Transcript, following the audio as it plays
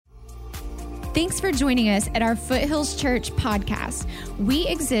Thanks for joining us at our Foothills Church podcast. We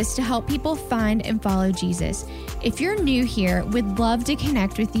exist to help people find and follow Jesus. If you're new here, we'd love to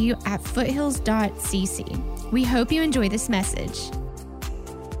connect with you at foothills.cc. We hope you enjoy this message.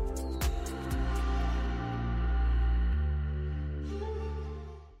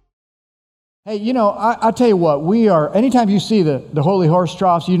 Hey, I'll tell you what, anytime you see the Holy Horse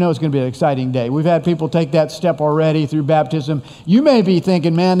Troughs, you know it's going to be an exciting day. We've had people take that step already through baptism. You may be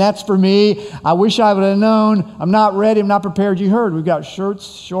thinking, man, that's for me. I wish I would have known. I'm not ready. I'm not prepared. You heard, we've got shirts,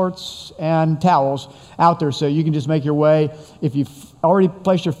 shorts, and towels out there, so you can just make your way. If you've already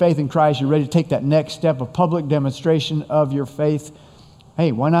placed your faith in Christ, you're ready to take that next step of public demonstration of your faith.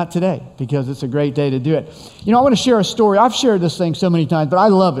 Hey, why not today? Because it's a great day to do it. I want to share a story. I've shared this thing so many times, but I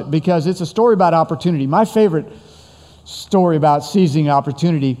love it because it's a story about opportunity. My favorite story about seizing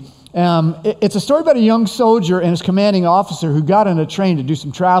opportunity. It's a story about a young soldier and his commanding officer who got on a train to do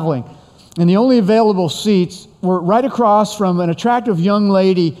some traveling. And the only available seats were right across from an attractive young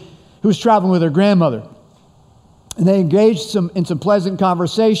lady who was traveling with her grandmother. And they engaged in some pleasant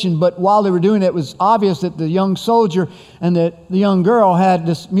conversation, but while they were doing it, it was obvious that the young soldier and the young girl had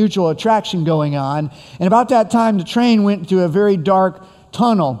this mutual attraction going on. And about that time, the train went into a very dark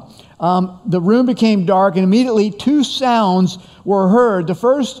tunnel. The room became dark, and immediately two sounds were heard. The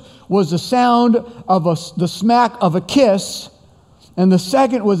first was the sound of the smack of a kiss, and the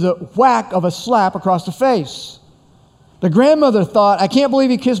second was a whack of a slap across the face. The grandmother thought, I can't believe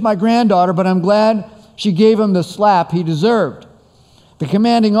he kissed my granddaughter, but I'm glad she gave him the slap he deserved. The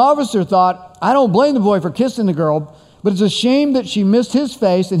commanding officer thought, I don't blame the boy for kissing the girl, but it's a shame that she missed his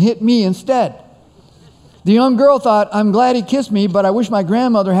face and hit me instead. The young girl thought, I'm glad he kissed me, but I wish my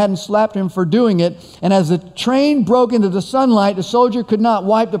grandmother hadn't slapped him for doing it. And as the train broke into the sunlight, the soldier could not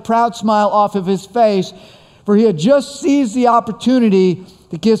wipe the proud smile off of his face, for he had just seized the opportunity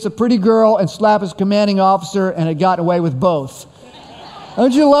to kiss a pretty girl and slap his commanding officer and had gotten away with both.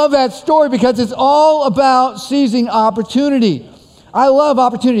 Don't you love that story? Because it's all about seizing opportunity. I love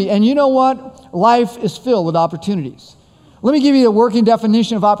opportunity. And you know what? Life is filled with opportunities. Let me give you a working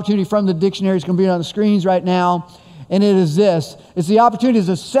definition of opportunity from the dictionary. It's going to be on the screens right now. And it is this. It's the opportunity is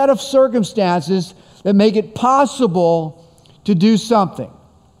a set of circumstances that make it possible to do something.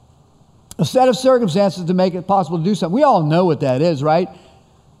 A set of circumstances to make it possible to do something. We all know what that is, right?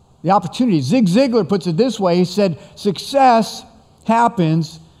 The opportunity. Zig Ziglar puts it this way. He said, success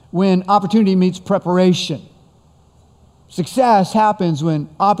happens when opportunity meets preparation. Success happens when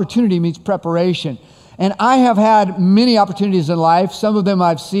opportunity meets preparation. And I have had many opportunities in life. Some of them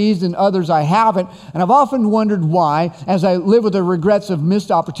I've seized and others I haven't. And I've often wondered why, as I live with the regrets of missed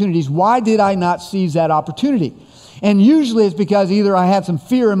opportunities, why did I not seize that opportunity? And usually it's because either I had some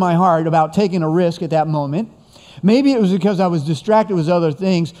fear in my heart about taking a risk at that moment. Maybe it was because I was distracted with other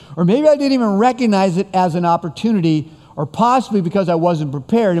things. Or maybe I didn't even recognize it as an opportunity, or possibly because I wasn't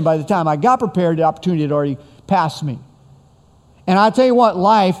prepared, and by the time I got prepared, the opportunity had already passed me. And I'll tell you what,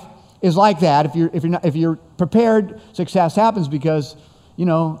 life is like that. If you're prepared, success happens because,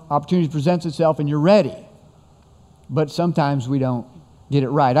 opportunity presents itself and you're ready. But sometimes we don't get it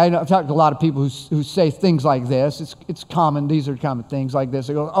right. I've talked to a lot of people who say things like this. It's common. These are common things like this.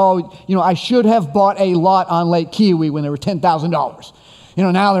 They go, I should have bought a lot on Lake Kiwi when they were $10,000.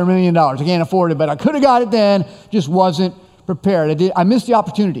 Now they're $1 million. I can't afford it, but I could have got it then, just wasn't prepared. I missed the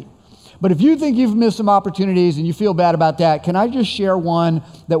opportunity. But if you think you've missed some opportunities and you feel bad about that, can I just share one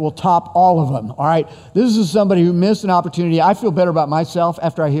that will top all of them? All right. This is somebody who missed an opportunity. I feel better about myself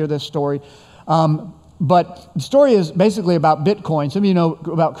after I hear this story. But the story is basically about Bitcoin. Some of you know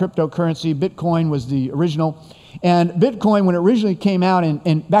about cryptocurrency. Bitcoin was the original. And Bitcoin, when it originally came out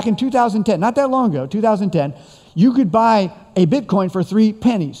back in 2010, not that long ago, 2010, you could buy a Bitcoin for 3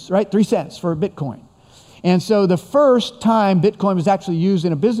 pennies, right? 3 cents for a Bitcoin. And so the first time Bitcoin was actually used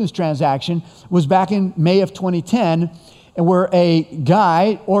in a business transaction was back in May of 2010, and where a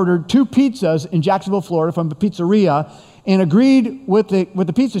guy ordered 2 pizzas in Jacksonville, Florida from a pizzeria and agreed with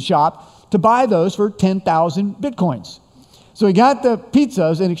the pizza shop to buy those for 10,000 Bitcoins. So he got the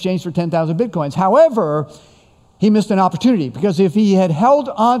pizzas in exchange for 10,000 Bitcoins. However, he missed an opportunity because if he had held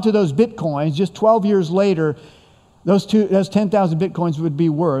on to those Bitcoins just 12 years later, those 10,000 Bitcoins would be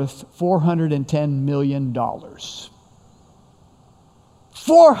worth $410 million.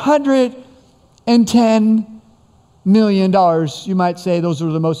 $410 million. You might say those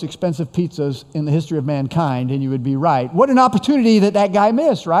are the most expensive pizzas in the history of mankind, and you would be right. What an opportunity that guy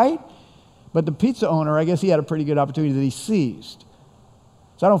missed, right? But the pizza owner, I guess he had a pretty good opportunity that he seized.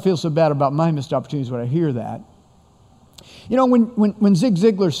 So I don't feel so bad about my missed opportunities when I hear that. When Zig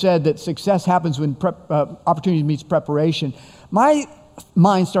Ziglar said that success happens when opportunity meets preparation, my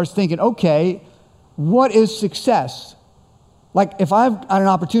mind starts thinking, okay, what is success? Like if I've got an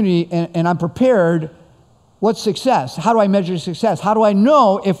opportunity and I'm prepared, what's success? How do I measure success? How do I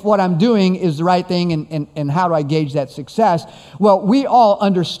know if what I'm doing is the right thing and how do I gauge that success? Well, we all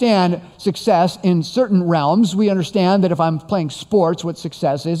understand success in certain realms. We understand that if I'm playing sports, what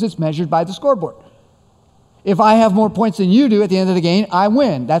success is, it's measured by the scoreboard. If I have more points than you do at the end of the game, I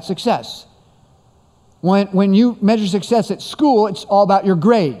win. That's success. When you measure success at school, it's all about your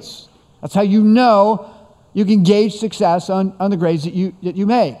grades. That's how you know you can gauge success on the grades that you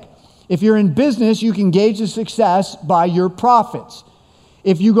make. If you're in business, you can gauge the success by your profits.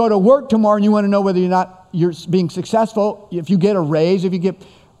 If you go to work tomorrow and you want to know whether you're being successful, if you get a raise, if you get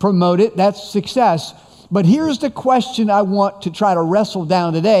promoted, that's success. But here's the question I want to try to wrestle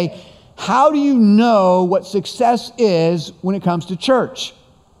down today. How do you know what success is when it comes to church?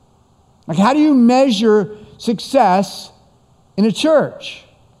 Like, how do you measure success in a church?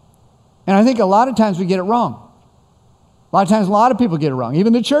 And I think a lot of times we get it wrong. A lot of times, a lot of people get it wrong.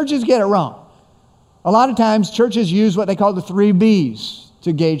 Even the churches get it wrong. A lot of times, churches use what they call the 3 B's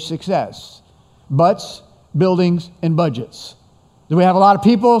to gauge success. Butts, buildings, and budgets. Do we have a lot of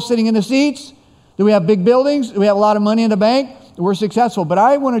people sitting in the seats? Do we have big buildings? Do we have a lot of money in the bank? We're successful. But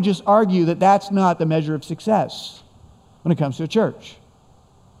I want to just argue that that's not the measure of success when it comes to a church.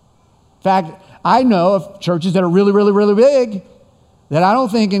 In fact, I know of churches that are really, really, really big that I don't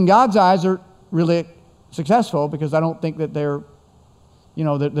think in God's eyes are really successful because I don't think that they're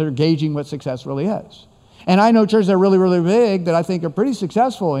gauging what success really is. And I know churches that are really, really big that I think are pretty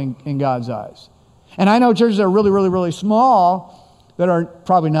successful in God's eyes. And I know churches that are really, really, really small that are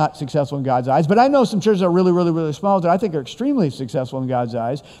probably not successful in God's eyes. But I know some churches that are really, really, really small that I think are extremely successful in God's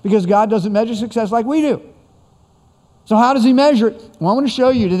eyes because God doesn't measure success like we do. So how does he measure it? Well, I want to show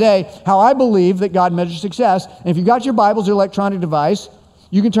you today how I believe that God measures success. And if you've got your Bibles or electronic device,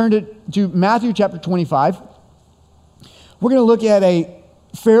 you can turn to Matthew chapter 25. We're going to look at a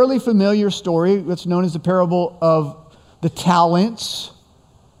fairly familiar story that's known as the parable of the talents,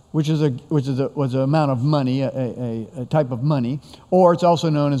 which was an amount of money, a type of money, or it's also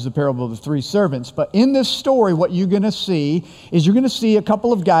known as the parable of the 3 servants. But in this story, what you're going to see is you're going to see a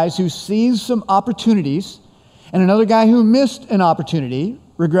couple of guys who seized some opportunities and another guy who missed an opportunity,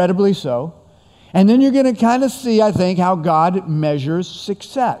 regrettably so. And then you're going to kind of see, I think, how God measures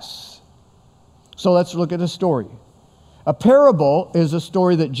success. So let's look at the story. A parable is a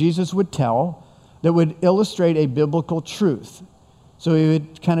story that Jesus would tell that would illustrate a biblical truth. So he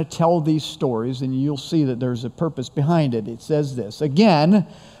would kind of tell these stories, and you'll see that there's a purpose behind it. It says this, again,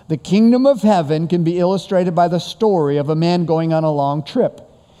 the kingdom of heaven can be illustrated by the story of a man going on a long trip.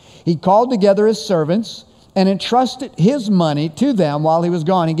 He called together his servants and entrusted his money to them while he was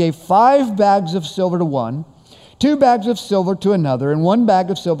gone. He gave 5 bags of silver to one, 2 bags of silver to another, and 1 bag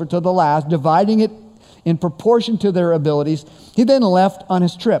of silver to the last, dividing it in proportion to their abilities. He then left on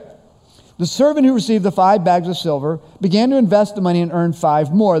his trip. The servant who received the 5 bags of silver began to invest the money and earned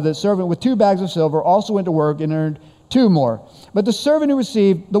 5 more. The servant with 2 bags of silver also went to work and earned 2 more. But the servant who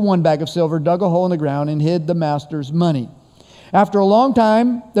received the 1 bag of silver dug a hole in the ground and hid the master's money. After a long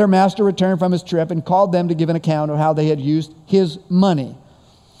time, their master returned from his trip and called them to give an account of how they had used his money.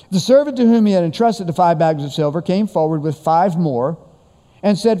 The servant to whom he had entrusted the 5 bags of silver came forward with 5 more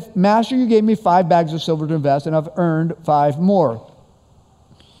and said, Master, you gave me 5 bags of silver to invest, and I've earned 5 more.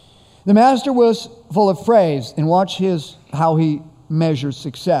 The master was full of praise, and watch how he measures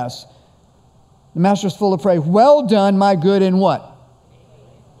success. The master was full of praise. Well done, my good and what?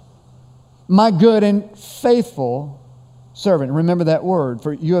 My good and faithful servant. Remember that word.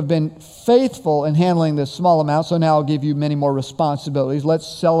 For you have been faithful in handling this small amount, so now I'll give you many more responsibilities. Let's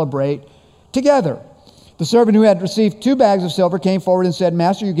celebrate together. The servant who had received 2 bags of silver came forward and said,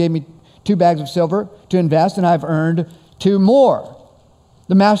 Master, you gave me 2 bags of silver to invest, and I've earned 2 more.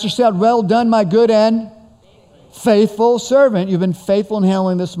 The master said, well done, my good and faithful servant. You've been faithful in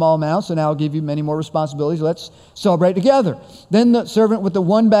handling this small amount, so now I'll give you many more responsibilities. Let's celebrate together. Then the servant with the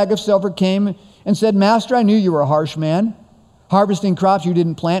 1 bag of silver came and said, Master, I knew you were a harsh man, harvesting crops you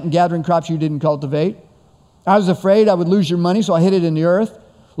didn't plant and gathering crops you didn't cultivate. I was afraid I would lose your money, so I hid it in the earth.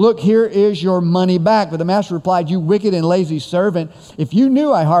 Look, here is your money back. But the master replied, you wicked and lazy servant, if you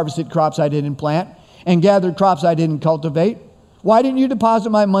knew I harvested crops I didn't plant and gathered crops I didn't cultivate, why didn't you deposit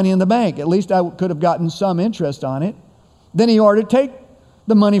my money in the bank? At least I could have gotten some interest on it. Then he ordered, take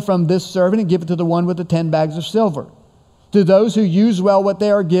the money from this servant and give it to the one with the 10 bags of silver. To those who use well what they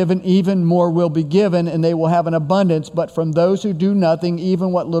are given, even more will be given, and they will have an abundance. But from those who do nothing,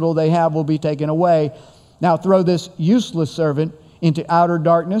 even what little they have will be taken away. Now throw this useless servant into outer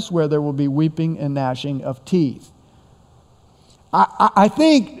darkness, where there will be weeping and gnashing of teeth. I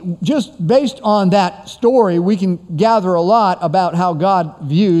think just based on that story, we can gather a lot about how God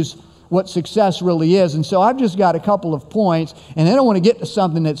views what success really is. And so I've just got a couple of points, and then I want to get to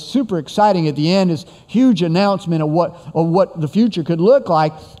something that's super exciting at the end, this huge announcement of what the future could look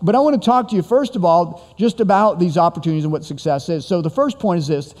like. But I want to talk to you, first of all, just about these opportunities and what success is. So the first point is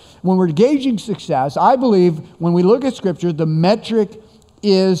this: when we're gauging success, I believe when we look at Scripture, the metric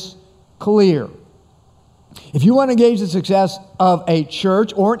is clear. If you want to gauge the success of a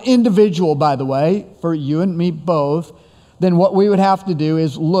church or an individual, by the way, for you and me both, then what we would have to do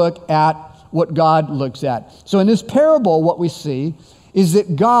is look at what God looks at. So in this parable, what we see is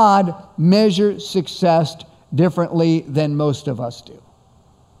that God measures success differently than most of us do.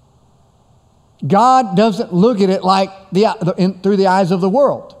 God doesn't look at it like through the eyes of the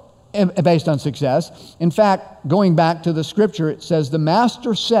world based on success. In fact, going back to the Scripture, it says, the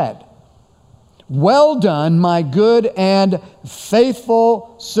Master said, "Well done, my good and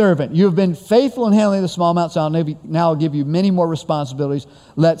faithful servant. You have been faithful in handling the small amounts. Now I'll give you many more responsibilities.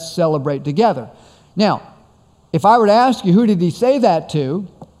 Let's celebrate together." Now, if I were to ask you, who did he say that to?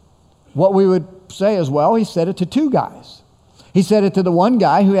 What we would say is, well, he said it to two guys. He said it to the one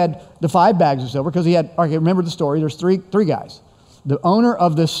guy who had the 5 bags of silver, because remember the story, there's three guys. The owner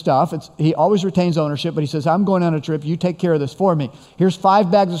of this stuff, he always retains ownership, but he says, "I'm going on a trip. You take care of this for me. Here's 5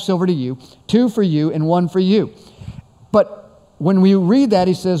 bags of silver to you, 2 for you, and 1 for you." But when we read that,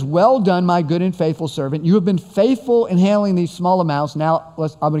 he says, "Well done, my good and faithful servant. You have been faithful in handling these small amounts. Now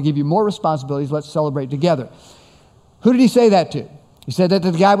I'm going to give you more responsibilities. Let's celebrate together." Who did he say that to? He said that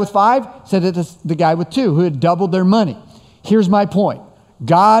to the guy with 5, said that to the guy with 2, who had doubled their money. Here's my point.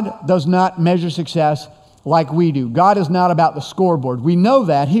 God does not measure success like we do. God is not about the scoreboard. We know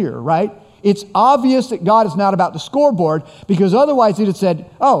that here, right? It's obvious that God is not about the scoreboard, because otherwise he'd have said,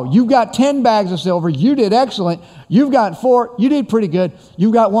 "Oh, you've got 10 bags of silver. You did excellent. You've got 4. You did pretty good.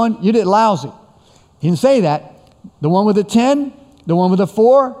 You've got 1. You did lousy." He didn't say that. The one with the 10, the one with the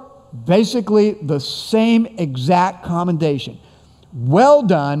 4, basically the same exact commendation. "Well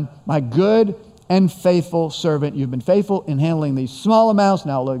done, my good and faithful servant. You've been faithful in handling these small amounts.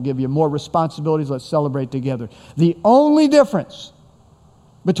 Now I'll give you more responsibilities. Let's celebrate together." The only difference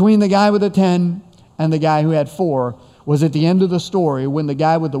between the guy with the 10 and the guy who had 4 was at the end of the story, when the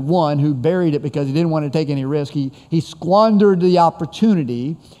guy with the 1, who buried it because he didn't want to take any risk, he squandered the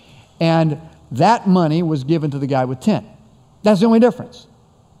opportunity, and that money was given to the guy with 10. That's the only difference.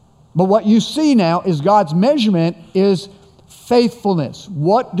 But what you see now is God's measurement is faithfulness.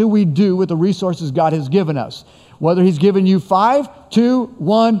 What do we do with the resources God has given us? Whether he's given you 5, 2,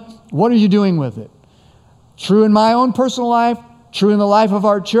 1, what are you doing with it? True in my own personal life, true in the life of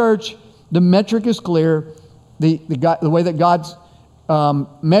our church, the metric is clear. The way that God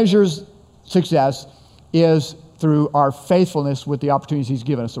measures success is through our faithfulness with the opportunities he's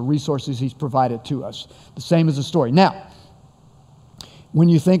given us, the resources he's provided to us. The same as the story. Now, when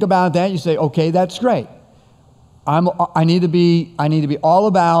you think about that, you say, okay, that's great. I need to be all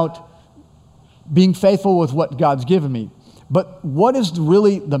about being faithful with what God's given me. But what is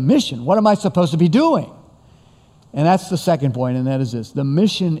really the mission? What am I supposed to be doing? And that's the second point, and that is this. The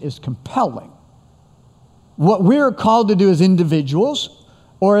mission is compelling. What we're called to do as individuals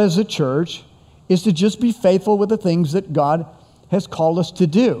or as a church is to just be faithful with the things that God has called us to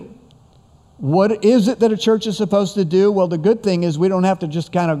do. What is it that a church is supposed to do? Well, the good thing is we don't have to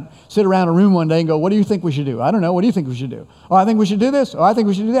just kind of sit around a room one day and go, "What do you think we should do?" "I don't know. What do you think we should do?" "Oh, I think we should do this." "Oh, I think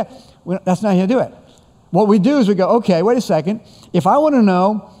we should do that." That's not how you do it. What we do is we go, okay, wait a second. If I want to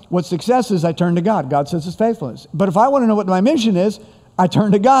know what success is, I turn to God. God says it's faithfulness. But if I want to know what my mission is, I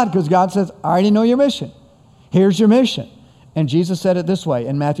turn to God, because God says, "I already know your mission. Here's your mission." And Jesus said it this way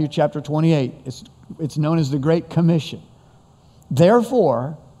in Matthew chapter 28. It's known as the Great Commission.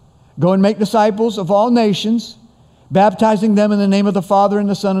 "Therefore, go and make disciples of all nations, baptizing them in the name of the Father and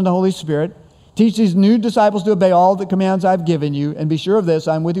the Son and the Holy Spirit. Teach these new disciples to obey all the commands I've given you. And be sure of this,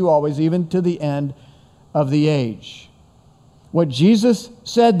 I'm with you always, even to the end of the age." What Jesus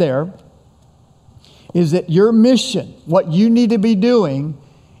said there is that your mission, what you need to be doing,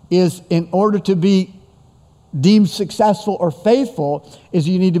 is in order to be deemed successful or faithful, is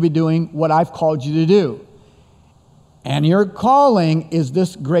you need to be doing what I've called you to do. And your calling is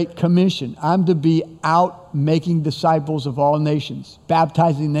this Great Commission. I'm to be out making disciples of all nations,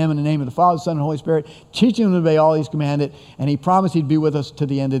 baptizing them in the name of the Father, Son, and Holy Spirit, teaching them to obey all he's commanded, and he promised he'd be with us to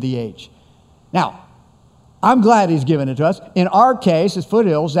the end of the age. Now, I'm glad he's given it to us. In our case, as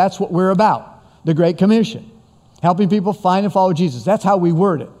Foothills, that's what we're about, the Great Commission, helping people find and follow Jesus. That's how we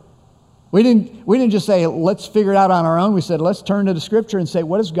word it. We didn't just say, let's figure it out on our own. We said, let's turn to the Scripture and say,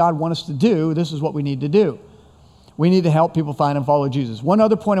 what does God want us to do? This is what we need to do. we need to help people find and follow Jesus. One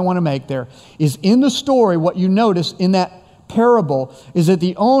other point I want to make there is in the story, what you notice in that parable is that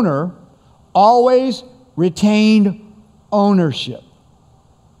the owner always retained ownership.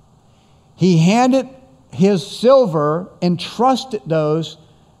 He handed his silver and trusted those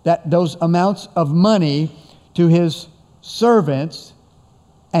amounts of money to his servants,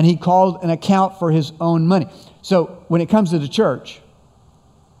 and he called an account for his own money. So when it comes to the church,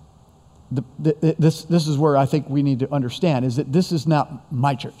 this is where I think we need to understand is that this is not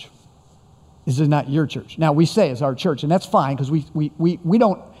my church. This is not your church. Now, we say it's our church, and that's fine because we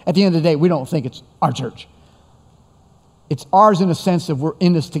don't, at the end of the day, we don't think it's our church. It's ours in the sense that we're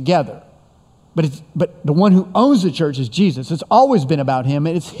in this together. But the one who owns the church is Jesus. It's always been about him,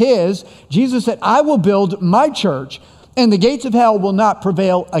 and it's his. Jesus said, I will build my church, and the gates of hell will not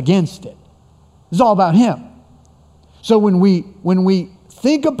prevail against it. It's all about him. So when we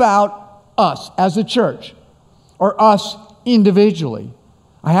think about us as a church, or us individually,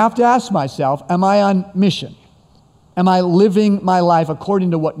 I have to ask myself, am I on mission? Am I living my life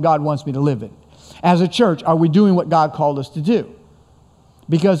according to what God wants me to live in? As a church, are we doing what God called us to do?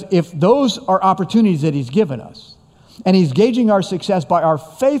 Because if those are opportunities that he's given us, and he's gauging our success by our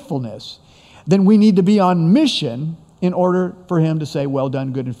faithfulness, then we need to be on mission in order for him to say, well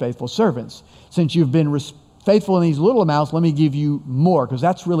done, good and faithful servants. Since you've been faithful in these little amounts, let me give you more, because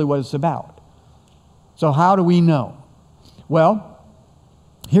that's really what it's about. So how do we know? Well,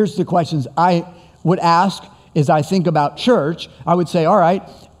 here's the questions I would ask as I think about church. I would say, all right,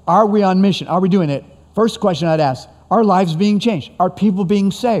 are we on mission? Are we doing it? First question I'd ask, are lives being changed? Are people being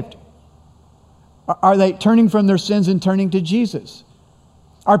saved? Are they turning from their sins and turning to Jesus?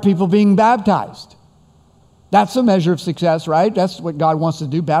 Are people being baptized? That's a measure of success, right? That's what God wants to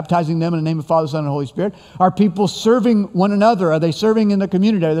do, baptizing them in the name of the Father, Son, and Holy Spirit. Are people serving one another? Are they serving in the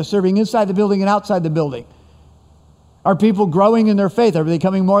community? Are they serving inside the building and outside the building? Are people growing in their faith? Are they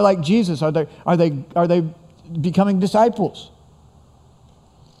becoming more like Jesus? Are they becoming disciples?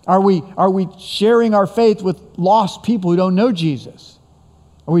 Are we sharing our faith with lost people who don't know Jesus?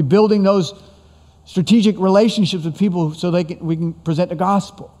 Are we building those strategic relationships with people so we can present the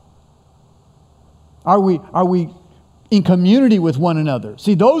gospel? Are we in community with one another?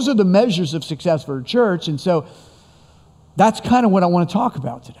 See, those are the measures of success for a church, and so that's kind of what I want to talk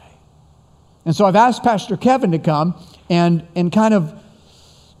about today. And so I've asked Pastor Kevin to come and kind of,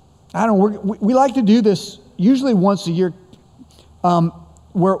 I don't know, we like to do this usually once a year,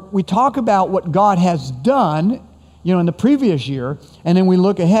 where we talk about what God has done, in the previous year, and then we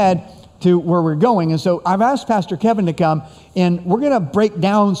look ahead to where we're going. And so I've asked Pastor Kevin to come, and we're going to break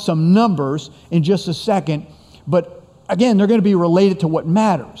down some numbers in just a second, but again, they're going to be related to what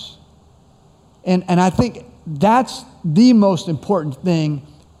matters. And I think that's the most important thing,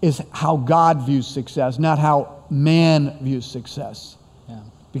 is how God views success, not how man views success. Yeah.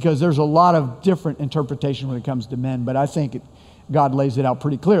 Because there's a lot of different interpretation when it comes to men, but I think God lays it out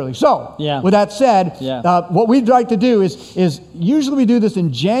pretty clearly. So, with that said, what we'd like to do is usually we do this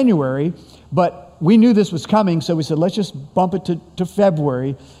in January, but we knew this was coming, so we said, let's just bump it to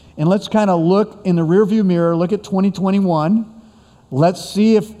February, and let's kind of look in the rearview mirror, look at 2021. Let's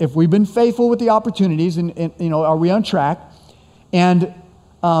see if we've been faithful with the opportunities, and are we on track? And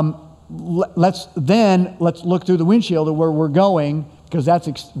let's look through the windshield of where we're going, because that's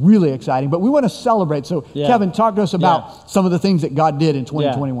really exciting. But we want to celebrate. So, Kevin, talk to us about some of the things that God did in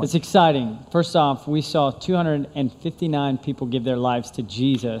 2021. Yeah, it's exciting. First off, we saw 259 people give their lives to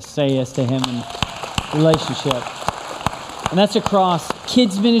Jesus, say yes to him in relationship. And that's across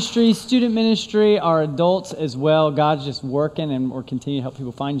kids ministry, student ministry, our adults as well. God's just working, and we're continuing to help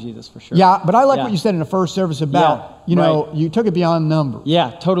people find Jesus for sure. Yeah, but I like what you said in the first service about, you took it beyond numbers.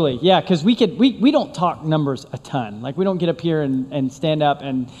 Yeah, totally. Yeah, because we don't talk numbers a ton. Like, we don't get up here and stand up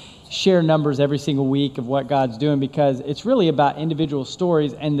and share numbers every single week of what God's doing, because it's really about individual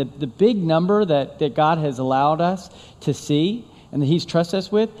stories. And the big number that God has allowed us to see and that he's trusted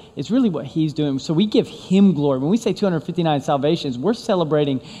us with, is really what he's doing. So we give him glory. When we say 259 salvations, we're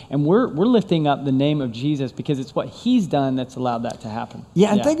celebrating and we're lifting up the name of Jesus, because it's what he's done that's allowed that to happen.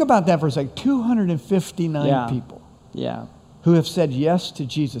 Yeah, and think about that for a second. 259 people who have said yes to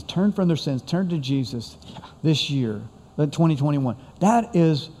Jesus, turned from their sins, turned to Jesus this year, 2021. That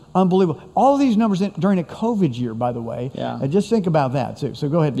is unbelievable. All of these numbers during a COVID year, by the way. Yeah. Just think about that too. So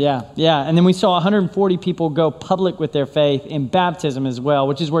go ahead. Yeah. And then we saw 140 people go public with their faith in baptism as well,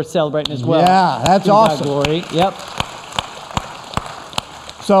 which is worth celebrating as well. Yeah, that's awesome. Glory. Yep.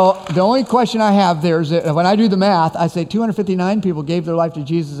 So the only question I have there is that when I do the math, I say 259 people gave their life to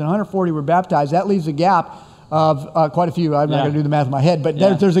Jesus and 140 were baptized. That leaves a gap of quite a few. I'm not Yeah. going to do the math in my head, but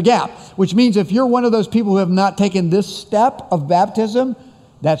Yeah. there's a gap, which means if you're one of those people who have not taken this step of baptism,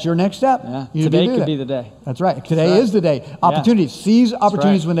 that's your next step. Yeah. You Today do could that. be the day. That's right. Today right. is the day. Opportunities. Seize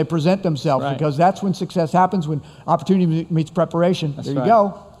opportunities right. when they present themselves, That's right. because that's when success happens, when opportunity meets preparation. That's there you right.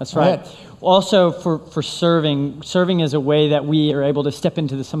 go. That's Go right. ahead. Also, for serving is a way that we are able to step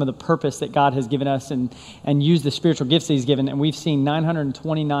into some of the purpose that God has given us and use the spiritual gifts that He's given. And we've seen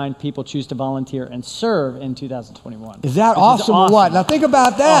 929 people choose to volunteer and serve in 2021. Is that which awesome or what? Now think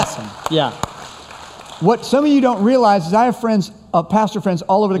about that. Awesome. Yeah. What some of you don't realize is I have friends, pastor friends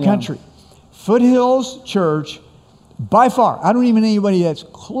all over the country. Foothills Church, by far, I don't even know anybody that's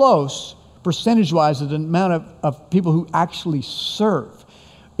close, percentage-wise, to the amount of people who actually serve.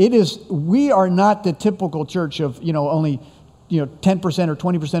 We are not the typical church of, only, 10% or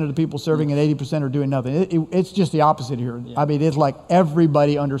 20% of the people serving and 80% are doing nothing. It's just the opposite here. Yeah. I mean, it's like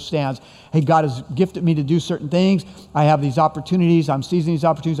everybody understands, hey, God has gifted me to do certain things. I have these opportunities. I'm seizing these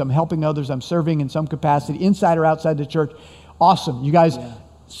opportunities. I'm helping others. I'm serving in some capacity, inside or outside the church. Awesome. You guys,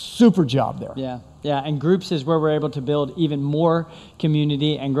 super job there. Yeah. Yeah, and groups is where we're able to build even more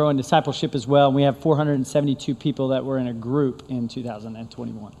community and grow in discipleship as well. We have 472 people that were in a group in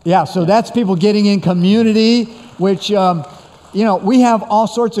 2021. Yeah, so that's people getting in community, which, we have all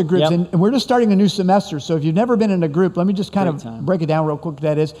sorts of groups, and we're just starting a new semester. So if you've never been in a group, let me just kind of break it down real quick.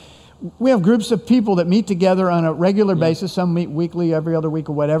 That is, we have groups of people that meet together on a regular basis. Some meet weekly, every other week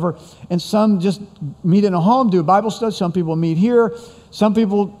or whatever, and some just meet in a home, do a Bible study. Some people meet here. Some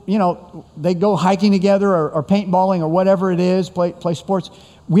people, they go hiking together or paintballing or whatever it is, play sports.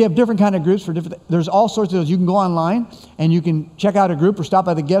 We have different kind of groups for different. There's all sorts of those. You can go online and you can check out a group or stop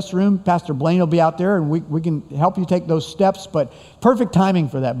by the guest room. Pastor Blaine will be out there, and we can help you take those steps. But perfect timing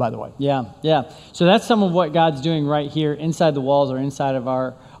for that, by the way. Yeah. So that's some of what God's doing right here inside the walls or inside of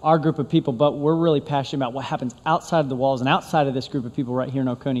our group of people, but we're really passionate about what happens outside of the walls and outside of this group of people right here in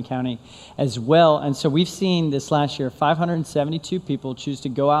Oconee County as well. And so we've seen this last year, 572 people choose to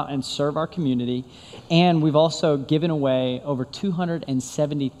go out and serve our community. And we've also given away over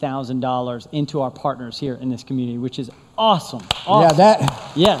 $270,000 into our partners here in this community, which is awesome.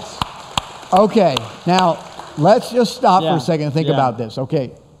 Yes. Okay, now let's just stop for a second and think about this.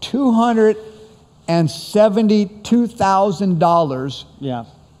 Okay, $272,000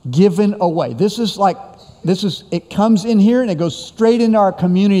 given away. It comes in here and it goes straight into our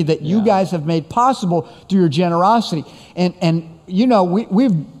community that you guys have made possible through your generosity. And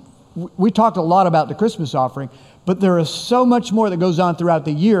we talked a lot about the Christmas offering, but there is so much more that goes on throughout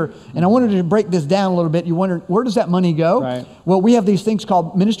the year. And I wanted to break this down a little bit. You wonder, where does that money go? Right. Well, we have these things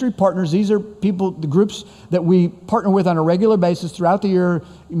called ministry partners. These are the groups that we partner with on a regular basis throughout the year,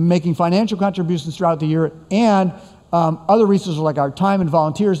 making financial contributions throughout the year, and other resources like our time and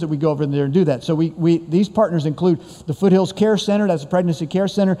volunteers that we go over there and do that. So these partners include the Foothills Care Center, that's a pregnancy care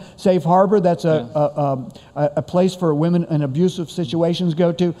center. Safe Harbor, that's a place for women in abusive situations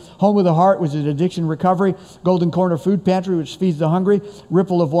go to. Home of the Heart, which is addiction recovery. Golden Corner Food Pantry, which feeds the hungry.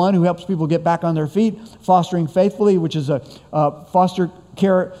 Ripple of One, who helps people get back on their feet. Fostering Faithfully, which is a foster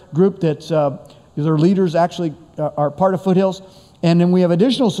care group that's their leaders actually are part of Foothills. And then we have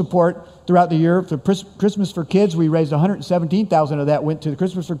additional support throughout the year. For Christmas for Kids, we raised $117,000 of that went to the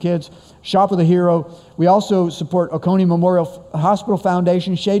Christmas for Kids, Shop with a Hero. We also support Oconee Memorial Hospital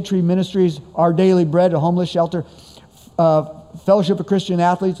Foundation, Shade Tree Ministries, Our Daily Bread, a homeless shelter, Fellowship of Christian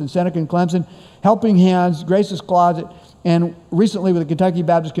Athletes in Seneca and Clemson, Helping Hands, Grace's Closet, and recently with the Kentucky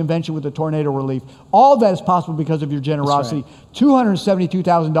Baptist Convention with the tornado relief. All that is possible because of your generosity.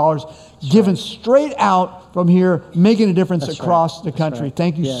 $272,000 given straight out from here, making a difference across the country.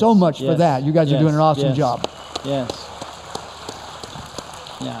 Thank you so much for that. You guys are doing an awesome job. Yes.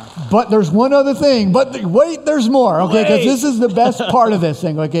 Yeah. But there's one other thing. Wait, there's more. Okay, because this is the best part of this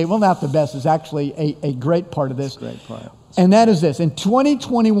thing. Okay, well, not the best. It's actually a great part of this. Great part. And that is this. In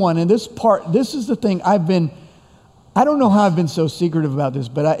 2021, and this is the thing I don't know how I've been so secretive about this,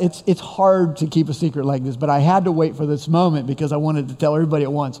 but it's hard to keep a secret like this, but I had to wait for this moment because I wanted to tell everybody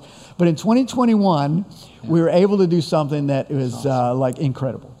at once. But in 2021, we were able to do something that was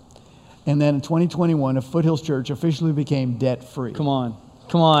incredible. And then in 2021, a Foothills Church officially became debt-free. Come on.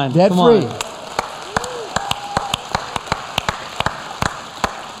 Debt-free.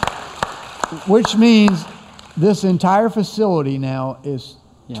 Which means this entire facility now is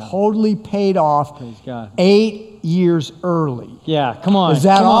totally paid off. Praise God. 8 years early. Yeah, come on. Is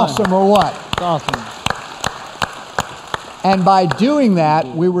that awesome or what? It's awesome. And by doing that,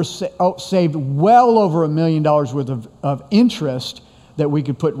 we were saved well over $1 million worth of interest that we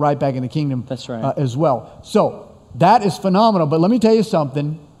could put right back in the kingdom. That's right. As well. So that is phenomenal. But let me tell you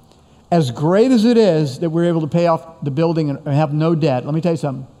something. as great as it is that we're able to pay off the building and have no debt, let me tell you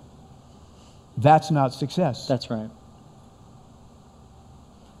something. That's not success. That's right.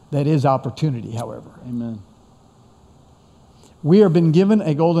 That is opportunity, however. Amen. We have been given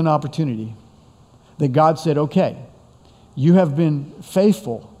a golden opportunity that God said, okay, you have been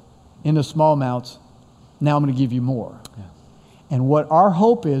faithful in the small amounts. Now I'm going to give you more. Yeah. And what our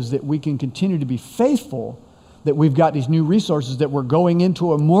hope is that we can continue to be faithful, that we've got these new resources, that we're going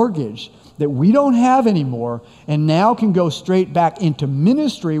into a mortgage that we don't have anymore, and now can go straight back into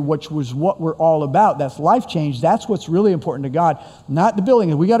ministry, which was what we're all about. That's life change. That's what's really important to God, not the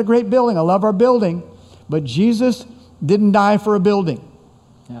building. We got a great building. I love our building. But Jesus didn't die for a building.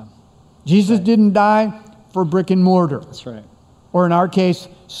 Yeah. Jesus didn't die for brick and mortar. That's right. Or in our case,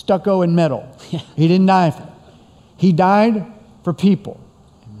 stucco and metal. Yeah. He didn't die for it. He died for people.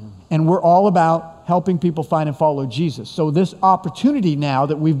 Amen. And we're all about helping people find and follow Jesus. So this opportunity now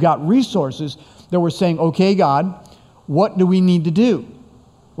that we've got resources that we're saying, okay, God, what do we need to do?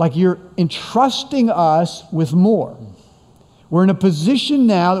 Like you're entrusting us with more. We're in a position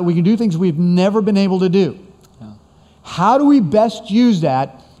now that we can do things we've never been able to do. Yeah. How do we best use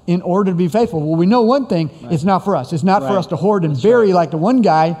that in order to be faithful? Well, we know one thing, it's not for us. It's not for us to hoard and bury like the one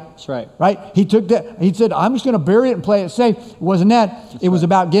guy. That's right. Right? He took that, he said, I'm just going to bury it and play it safe. It wasn't that. It was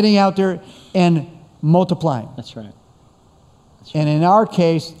about getting out there and multiplying. That's right. And in our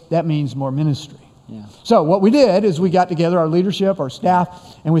case, that means more ministry. Yeah. So what we did is we got together, our leadership, our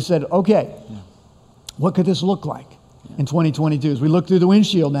staff, and we said, okay, what could this look like in 2022? As we look through the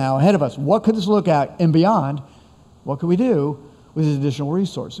windshield now ahead of us, what could this look at and beyond? What could we do with these additional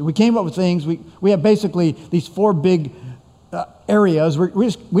resources? We came up with things. We have basically these 4 big areas.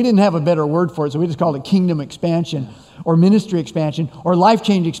 We didn't have a better word for it, so we just called it kingdom expansion or ministry expansion or life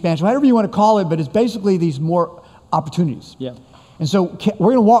change expansion, whatever you want to call it, but it's basically these more opportunities. Yeah. And so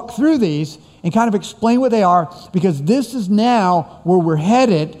we're going to walk through these and kind of explain what they are, because this is now where we're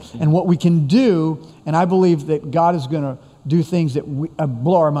headed and what we can do, and I believe that God is going to do things that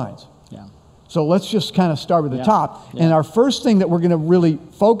blow our minds. Yeah. So let's just kind of start with the top. Yeah. And our first thing that we're going to really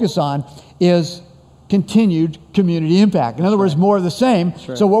focus on is continued community impact. In other words, more of the same.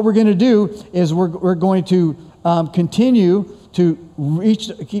 So what we're going to do is we're going to continue to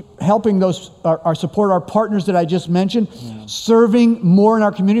keep helping those, support our partners that I just mentioned, serving more in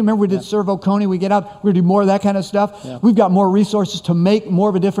our community. Remember we did Serve Oconee, we get out, we're going to do more of that kind of stuff. Yeah. We've got more resources to make more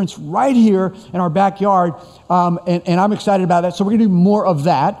of a difference right here in our backyard, and I'm excited about that. So we're going to do more of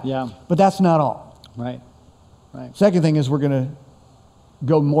that, but that's not all. Right. Second thing is we're going to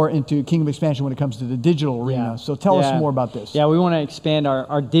go more into kingdom expansion when it comes to the digital arena. So tell us more about this. Yeah, we want to expand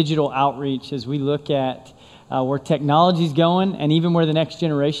our digital outreach as we look at where technology's going and even where the next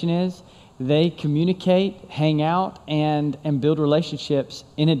generation is. They communicate, hang out, and build relationships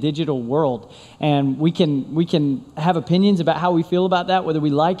in a digital world. And we can have opinions about how we feel about that, whether we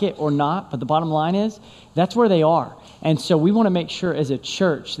like it or not, but the bottom line is that's where they are. And so we want to make sure as a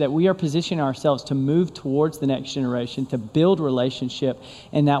church that we are positioning ourselves to move towards the next generation, to build relationship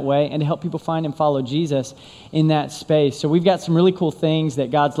in that way, and to help people find and follow Jesus in that space. So we've got some really cool things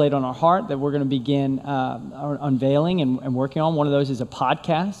that God's laid on our heart that we're going to begin unveiling and working on. One of those is a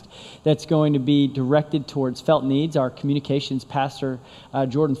podcast that's going to be directed towards felt needs. Our communications pastor,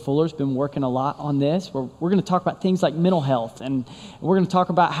 Jordan Fuller, has been working a lot on this. We're going to talk about things like mental health, and we're going to talk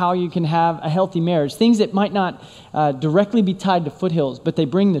about how you can have a healthy marriage, things that might not directly be tied to Foothills, but they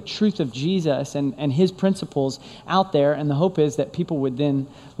bring the truth of Jesus and his principles out there, and the hope is that people would then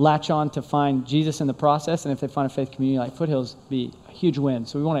latch on to find Jesus in the process, and if they find a faith community like Foothills, be a huge win.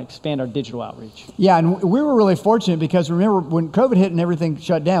 So we want to expand our digital outreach. Yeah, and we were really fortunate because remember when COVID hit and everything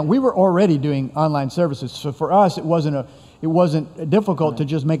shut down, we were already doing online services. So for us, it wasn't difficult to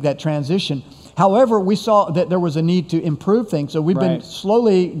just make that transition. However, we saw that there was a need to improve things. So we've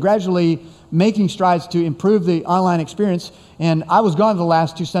been gradually making strides to improve the online experience. And I was gone the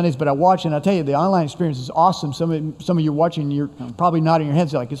last 2 Sundays, but I watched, and I'll tell you, the online experience is awesome. Some of you watching, you're probably nodding your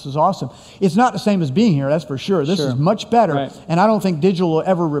heads like, this is awesome. It's not the same as being here, that's for sure. This is much better. And I don't think digital will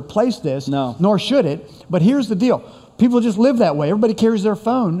ever replace this, nor should it. But here's the deal. People just live that way. Everybody carries their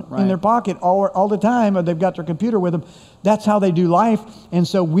phone in their pocket all the time, or they've got their computer with them. That's how they do life. And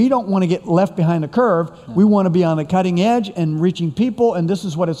so we don't want to get left behind the curve. We want to be on the cutting edge and reaching people, and this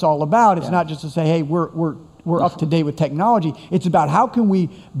is what it's all about. It's not just to say, hey, we're up to date with technology. It's about how can we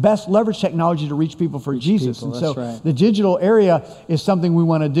best leverage technology to reach people for Jesus. And so the digital area is something we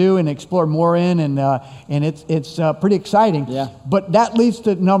want to do and explore more in, and it's pretty exciting. Yeah. But that leads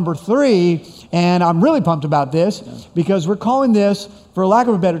to number 3, and I'm really pumped about this because we're calling this, for lack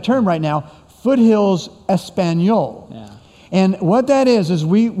of a better term right now, Foothills Espanol. Yeah. And what that is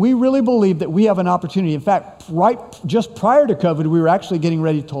we really believe that we have an opportunity. In fact, just prior to COVID, we were actually getting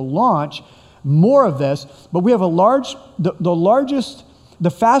ready to launch more of this, but we have the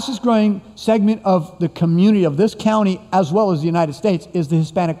fastest growing segment of the community of this county as well as the United States is the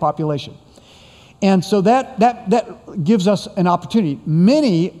Hispanic population. And so that gives us an opportunity.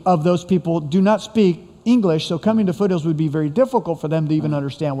 Many of those people do not speak English, so coming to Foothills would be very difficult for them to even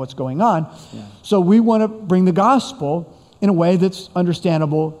understand what's going on. Yeah. So we want to bring the gospel in a way that's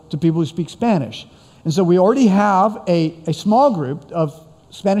understandable to people who speak Spanish. And so we already have a small group of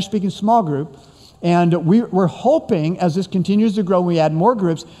Spanish-speaking small group, and we're hoping as this continues to grow, we add more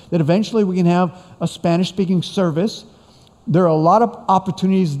groups, that eventually we can have a Spanish-speaking service. There are a lot of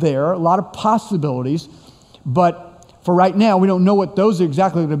opportunities there, a lot of possibilities, but for right now, we don't know what those are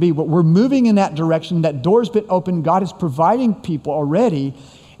exactly going to be, but we're moving in that direction. That door's been open. God is providing people already.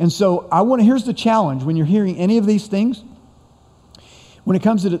 And so here's the challenge. When you're hearing any of these things, when it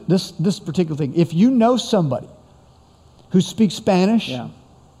comes to this particular thing, if you know somebody who speaks Spanish,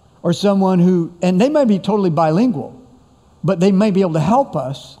 or someone who, and they may be totally bilingual, but they may be able to help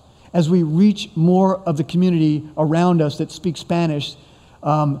us as we reach more of the community around us that speak Spanish,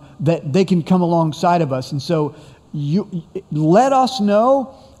 that they can come alongside of us. And so you let us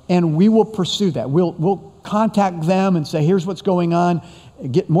know, and we will pursue that. We'll contact them and say, here's what's going on,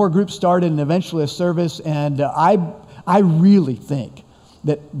 get more groups started, and eventually a service. And I really think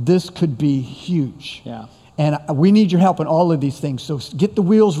that this could be huge. Yeah. And we need your help in all of these things. So get the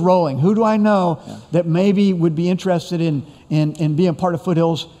wheels rolling. Who do I know that maybe would be interested in being part of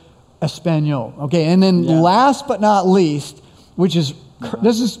Foothills Espanol? Okay, and then last but not least, which is,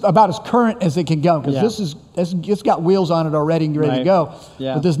 this is about as current as it can go, because it's got wheels on it already and ready to go.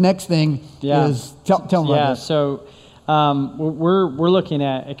 Yeah. But this next thing is, tell them about this. So we're looking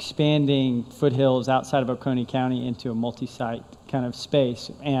at expanding Foothills outside of Oconee County into a multi-site kind of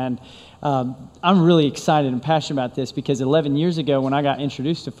space. And I'm really excited and passionate about this because 11 years ago when I got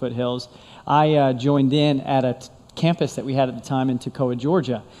introduced to Foothills, I joined in at a campus that we had at the time in Toccoa,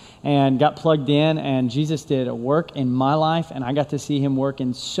 Georgia, and got plugged in, and Jesus did a work in my life, and I got to see him work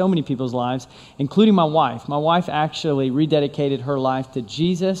in so many people's lives, including my wife. My wife actually rededicated her life to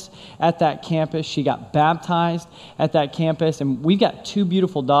Jesus at that campus. She got baptized at that campus, and we've got two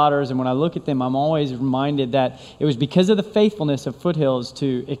beautiful daughters, and when I look at them, I'm always reminded that it was because of the faithfulness of Foothills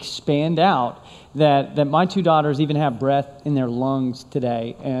to expand out that my two daughters even have breath in their lungs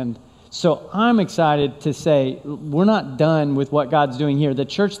today. And so I'm excited to say we're not done with what God's doing here. The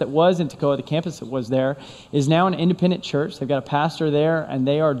church that was in Toccoa, the campus that was there, is now an independent church. They've got a pastor there, and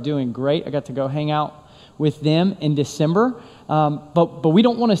they are doing great. I got to go hang out with them in December. But we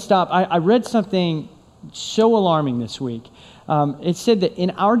don't want to stop. I read something so alarming this week. It said that in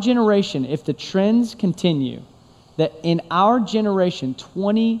our generation, if the trends continue, that in our generation,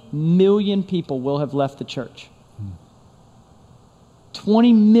 20 million people will have left the church.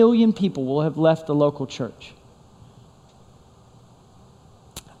 20 million people will have left the local church.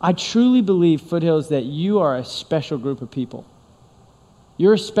 I truly believe, Foothills, that you are a special group of people.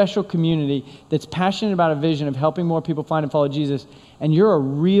 You're a special community that's passionate about a vision of helping more people find and follow Jesus, and you're a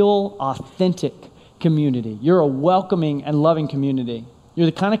real, authentic community. You're a welcoming and loving community. You're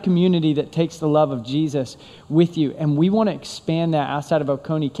the kind of community that takes the love of Jesus with you, and we want to expand that outside of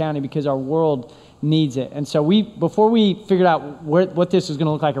Oconee County because our world needs it. And so before we figured out what this was going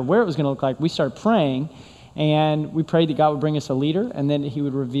to look like or where it was going to look like, we started praying, and we prayed that God would bring us a leader, and then he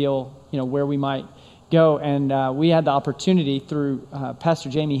would reveal, where we might go. And we had the opportunity through Pastor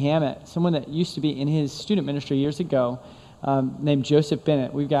Jamie Hammett, someone that used to be in his student ministry years ago, named Joseph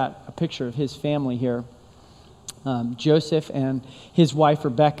Bennett. We've got a picture of his family here. Joseph and his wife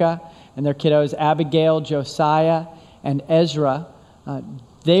Rebecca and their kiddos Abigail, Josiah, and Ezra.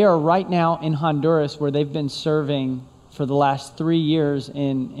 They are right now in Honduras, where they've been serving for the last 3 years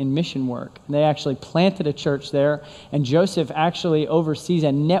in mission work. And they actually planted a church there, and Joseph actually oversees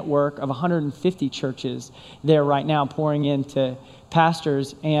a network of 150 churches there right now, pouring into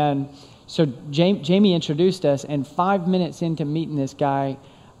pastors. And so Jamie introduced us, and 5 minutes into meeting this guy,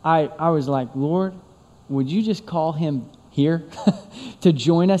 I was like, Lord, would you just call him here to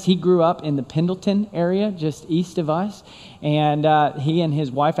join us? He grew up in the Pendleton area, just east of us. And he and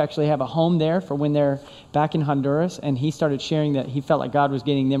his wife actually have a home there for when they're back in Honduras. And he started sharing that he felt like God was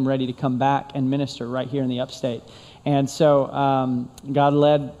getting them ready to come back and minister right here in the upstate. And so God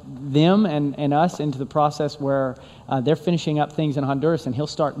led them and us into the process where they're finishing up things in Honduras, and he'll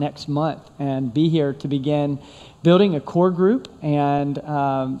start next month and be here to begin building a core group and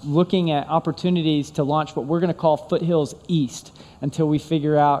looking at opportunities to launch what we're going to call Foothills East until we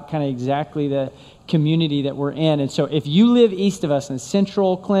figure out kind of exactly the community that we're in. And so if you live east of us in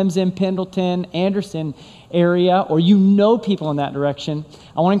Central, Clemson, Pendleton, Anderson area, or you know people in that direction,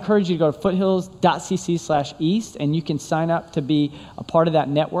 I want to encourage you to go to foothills.cc/east, and you can sign up to be a part of that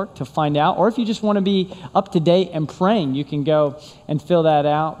network to find out. Or if you just want to be up to date and praying, you can go and fill that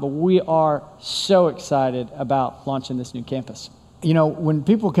out. But we are so excited about launching this new campus. You know, when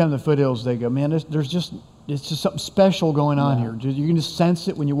people come to Foothills, they go, man, it's just something special going on here. You can just sense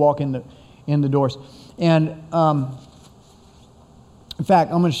it when you walk in the doors. And in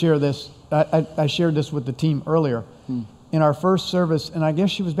fact, I'm going to share this. I shared this with the team earlier. In our first service, and I guess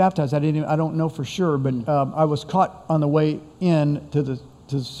she was baptized. I don't know for sure, but I was caught on the way in to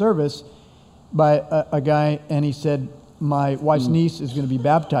the service by a guy, and he said, my wife's niece is going to be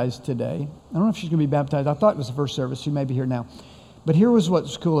baptized today. I don't know if she's going to be baptized. I thought it was the first service. She may be here now. But here was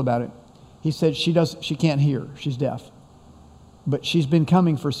what's cool about it. He said she can't hear. She's deaf. But she's been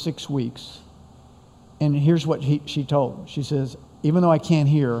coming for 6 weeks. And here's what she told. She says, even though I can't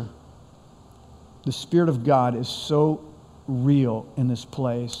hear, the Spirit of God is so real in this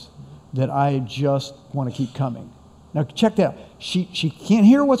place that I just want to keep coming. Now check that out. She can't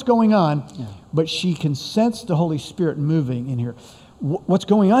hear what's going on, but she can sense the Holy Spirit moving in here. What's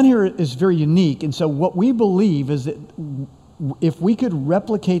going on here is very unique. And so what we believe is that if we could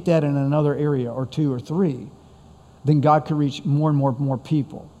replicate that in another area or 2 or 3, then God could reach more and more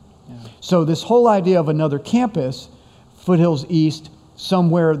people. Yeah. So this whole idea of another campus, Foothills East,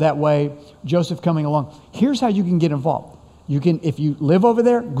 somewhere that way, Joseph coming along, here's how you can get involved. You can, if you live over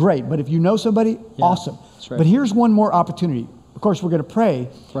there, great. But if you know somebody, awesome. That's right. But here's one more opportunity. Of course, we're going to pray.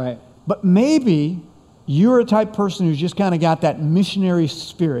 Right. But maybe you're a type person who's just kind of got that missionary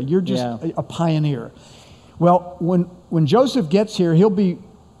spirit. You're just a pioneer. Well, when Joseph gets here,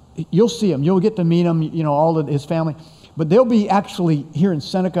 you'll see him. You'll get to meet him, all of his family. But they'll be actually here in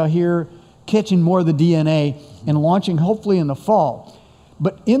Seneca here, catching more of the DNA and launching hopefully in the fall.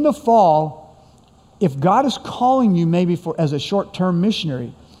 But in the fall, if God is calling you maybe as a short-term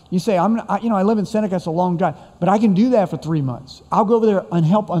missionary, you say, I live in Seneca, it's a long drive, but I can do that for 3 months. I'll go over there and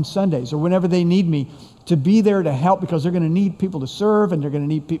help on Sundays or whenever they need me to be there to help, because they're going to need people to serve and they're going to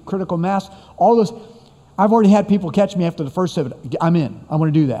need critical mass, all those. I've already had people catch me after the first service. I'm in. I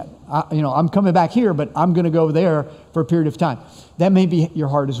want to do that. I'm coming back here, but I'm going to go there for a period of time. That may be your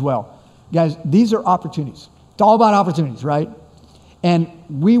heart as well. Guys, these are opportunities. It's all about opportunities, right? And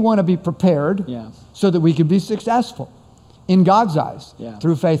we want to be prepared so that we can be successful in God's eyes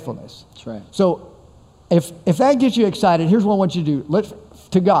through faithfulness. That's right. So if that gets you excited, here's what I want you to do.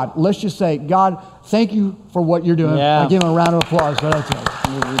 Let's just say, God, thank you for what you're doing. Yeah. I give him a round of applause. But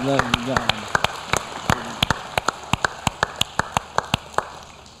that's it.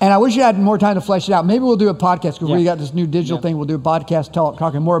 And I wish you had more time to flesh it out. Maybe we'll do a podcast, because we got this new digital thing. We'll do a podcast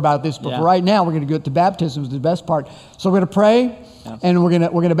talking more about this. But for right now, we're going to go to baptism, is the best part. So we're going to pray, and we're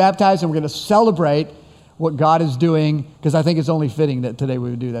going to baptize, and we're going to celebrate what God is doing, because I think it's only fitting that today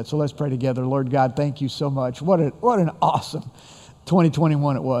we would do that. So let's pray together. Lord God, thank you so much. What an awesome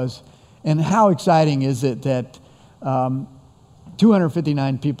 2021 it was. And how exciting is it that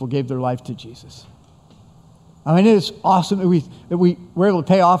 259 people gave their life to Jesus. I mean, it is awesome that we were able to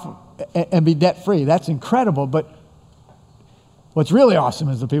pay off and be debt-free. That's incredible. But what's really awesome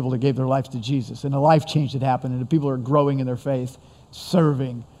is the people that gave their lives to Jesus and the life change that happened, and the people are growing in their faith,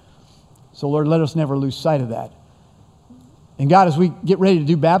 serving. So, Lord, let us never lose sight of that. And God, as we get ready to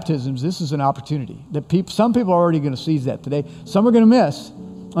do baptisms, this is an opportunity that some people are already going to seize that today. Some are going to miss.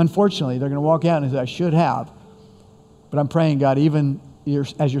 Unfortunately, they're going to walk out and say, I should have. But I'm praying, God, even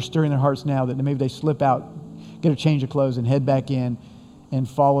as you're stirring their hearts now, that maybe they slip out, get a change of clothes, and head back in and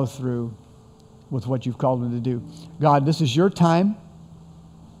follow through with what you've called them to do. God, this is your time.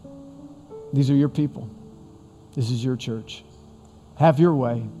 These are your people. This is your church. Have your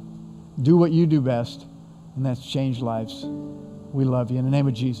way. Do what you do best, and that's change lives. We love you. In the name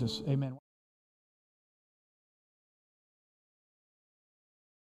of Jesus, amen.